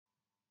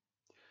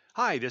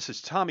Hi, this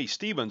is Tommy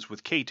Stevens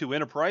with K2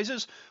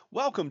 Enterprises.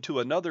 Welcome to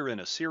another in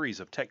a series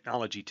of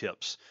technology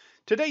tips.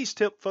 Today's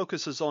tip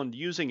focuses on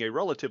using a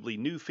relatively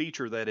new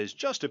feature that has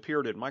just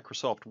appeared in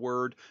Microsoft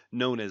Word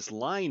known as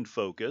line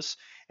focus,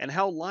 and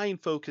how line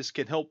focus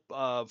can help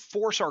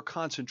force our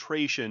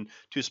concentration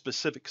to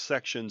specific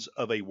sections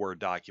of a Word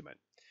document.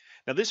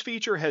 Now, this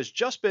feature has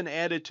just been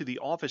added to the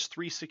Office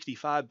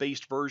 365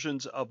 based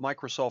versions of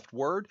Microsoft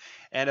Word.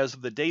 And as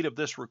of the date of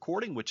this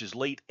recording, which is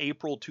late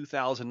April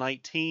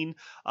 2019,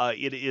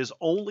 it is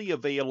only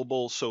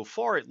available so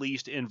far, at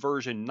least, in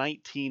version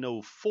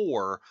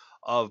 1904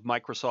 of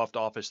Microsoft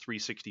Office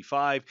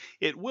 365.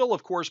 It will,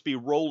 of course, be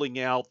rolling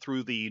out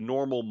through the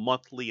normal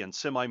monthly and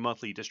semi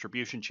monthly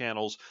distribution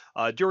channels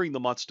during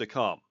the months to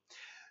come.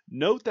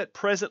 Note that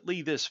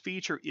presently this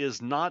feature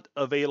is not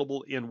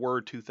available in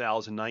Word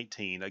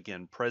 2019.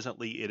 Again,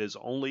 presently it is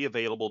only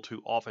available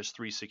to Office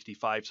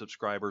 365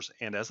 subscribers,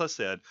 and as I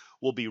said,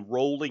 will be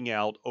rolling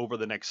out over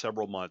the next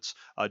several months,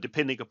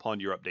 depending upon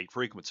your update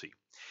frequency.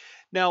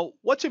 Now,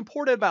 what's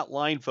important about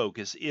line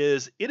focus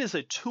is it is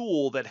a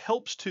tool that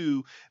helps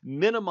to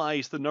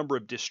minimize the number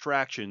of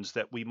distractions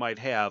that we might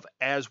have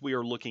as we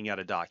are looking at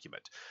a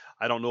document.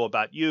 I don't know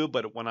about you,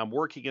 but when I'm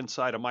working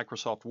inside a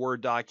Microsoft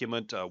Word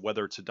document,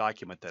 whether it's a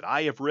document that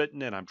I have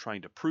written and I'm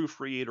trying to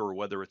proofread, or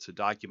whether it's a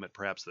document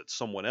perhaps that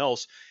someone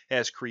else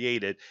has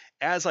created,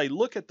 as I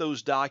look at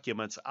those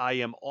documents,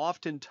 I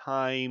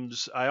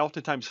oftentimes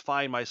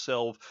find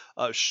myself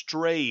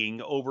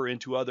straying over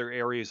into other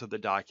areas of the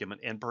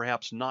document and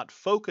perhaps not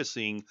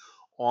focusing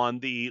on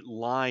the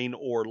line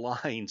or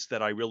lines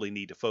that I really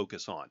need to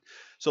focus on.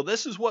 So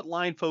this is what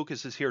line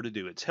focus is here to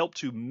do. It's help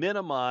to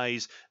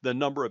minimize the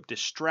number of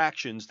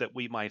distractions that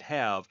we might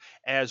have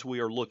as we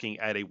are looking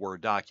at a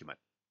Word document.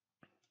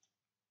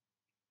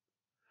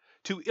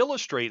 To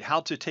illustrate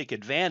how to take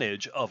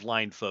advantage of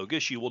line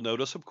focus, you will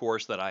notice, of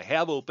course, that I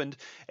have opened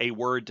a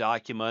Word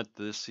document.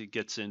 This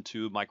gets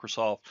into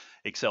Microsoft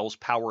Excel's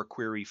Power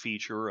Query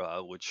feature,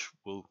 which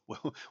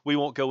we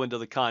won't go into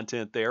the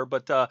content there.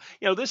 But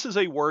this is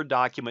a Word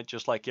document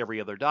just like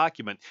every other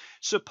document.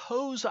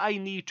 Suppose I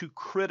need to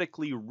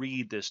critically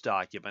read this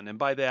document, and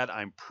by that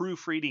I'm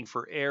proofreading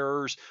for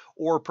errors,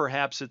 or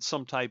perhaps it's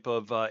some type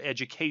of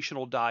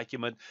educational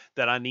document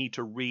that I need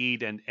to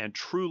read and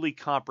truly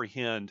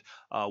comprehend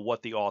what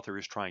the author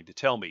is trying to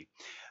tell me.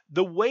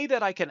 The way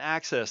that I can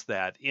access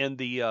that in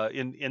the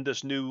in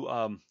this new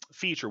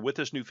feature, with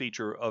this new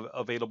feature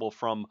available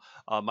from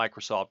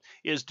Microsoft,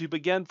 is to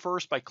begin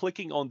first by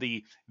clicking on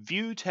the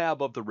View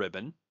tab of the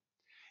ribbon.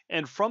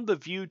 And from the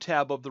View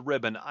tab of the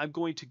ribbon, I'm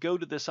going to go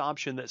to this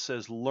option that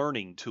says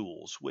Learning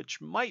Tools,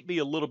 which might be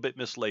a little bit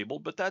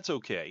mislabeled, but that's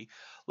okay.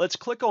 Let's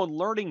click on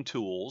Learning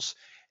Tools,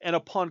 and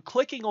upon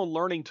clicking on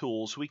Learning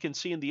Tools, we can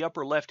see in the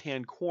upper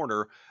left-hand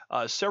corner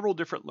several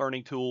different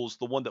learning tools.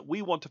 The one that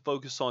we want to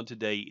focus on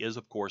today is,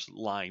 of course,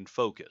 Line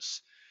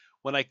Focus.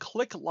 When I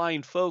click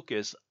Line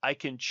Focus, I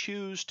can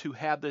choose to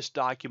have this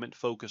document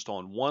focused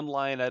on one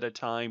line at a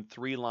time,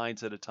 3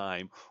 lines at a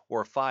time,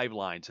 or 5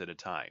 lines at a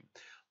time.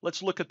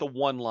 Let's look at the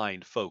one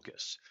line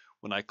focus.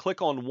 When I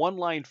click on one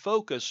line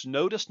focus,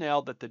 notice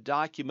now that the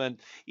document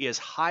is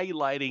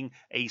highlighting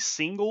a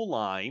single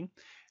line,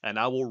 and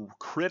I will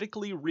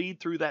critically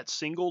read through that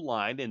single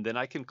line, and then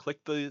I can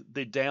click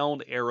the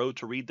down arrow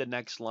to read the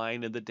next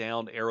line and the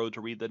down arrow to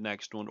read the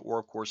next one, or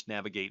of course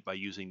navigate by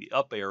using the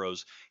up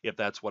arrows if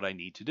that's what I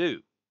need to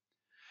do.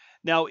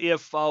 Now,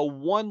 if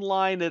one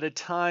line at a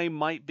time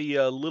might be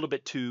a little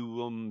bit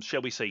too,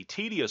 shall we say,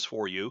 tedious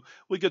for you,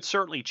 we could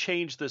certainly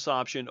change this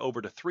option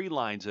over to 3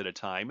 lines at a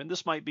time, and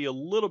this might be a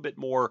little bit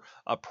more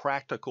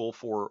practical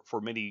for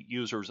many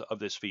users of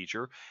this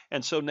feature.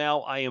 And so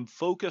now I am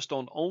focused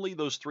on only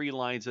those 3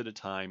 lines at a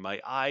time.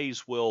 My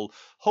eyes will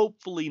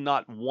hopefully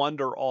not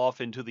wander off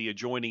into the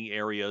adjoining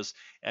areas,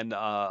 and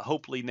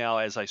hopefully now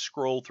as I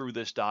scroll through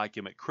this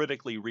document,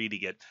 critically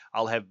reading it,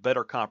 I'll have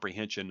better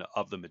comprehension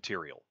of the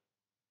material.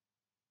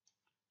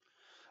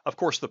 Of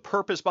course, the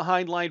purpose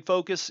behind line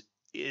focus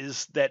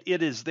is that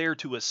it is there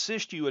to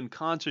assist you in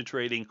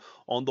concentrating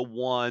on the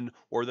 1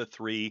 or the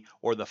 3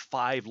 or the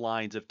 5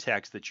 lines of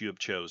text that you have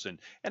chosen.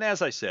 And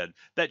as I said,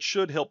 that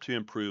should help to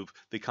improve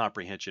the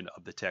comprehension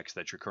of the text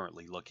that you're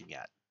currently looking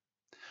at.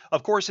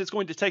 Of course, it's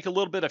going to take a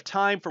little bit of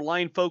time for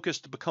line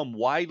focus to become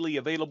widely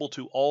available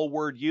to all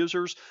Word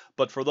users,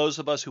 but for those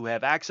of us who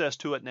have access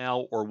to it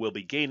now or will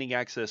be gaining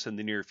access in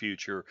the near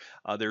future,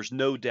 there's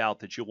no doubt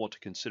that you'll want to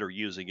consider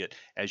using it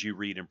as you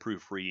read and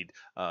proofread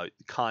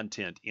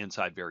content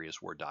inside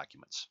various Word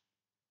documents.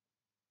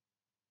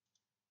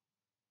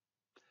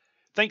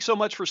 Thanks so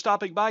much for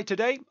stopping by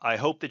today. I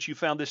hope that you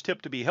found this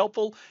tip to be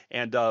helpful,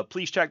 and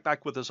please check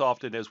back with us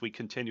often as we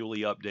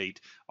continually update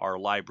our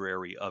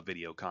library of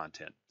video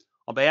content.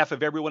 On behalf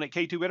of everyone at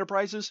K2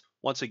 Enterprises,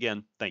 once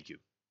again, thank you.